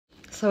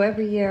So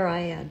every year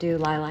I do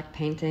lilac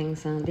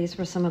paintings, and these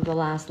were some of the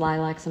last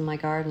lilacs in my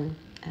garden.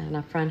 And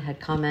a friend had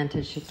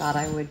commented she thought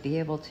I would be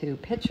able to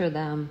picture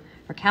them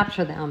or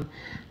capture them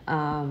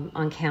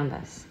on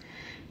canvas.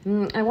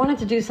 I wanted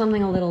to do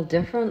something a little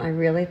different. I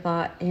really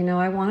thought,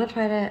 I want to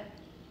try to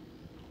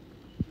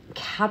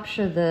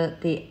capture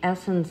the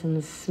essence and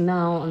the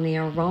smell and the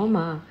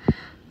aroma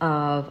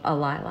of a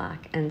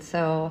lilac. And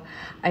so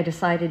I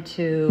decided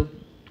to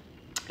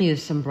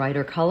use some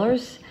brighter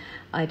colors.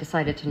 I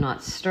decided to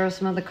not stir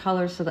some of the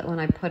colors so that when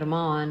I put them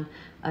on,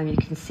 you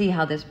can see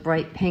how this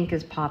bright pink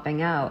is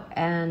popping out.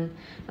 And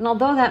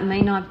although that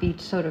may not be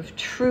sort of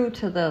true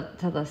to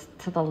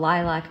the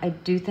lilac, I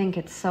do think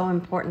it's so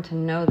important to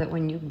know that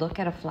when you look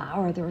at a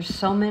flower, there are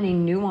so many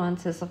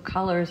nuances of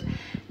colors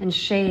and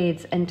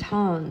shades and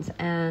tones.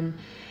 And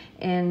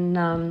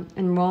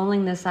in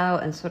rolling this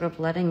out and sort of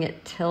letting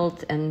it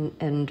tilt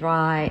and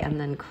dry and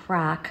then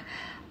crack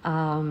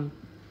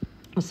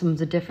with some of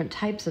the different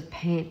types of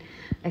paint,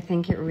 I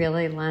think it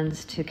really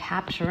lends to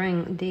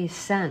capturing the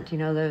scent,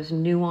 those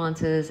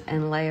nuances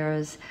and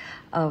layers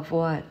of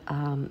what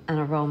an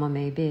aroma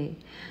may be.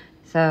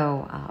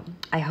 So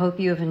I hope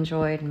you have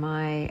enjoyed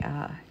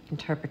my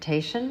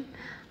interpretation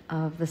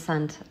of the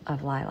Scent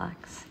of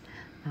Lilacs.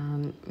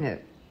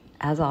 It,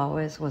 as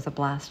always, was a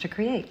blast to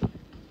create.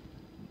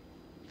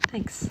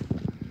 Thanks.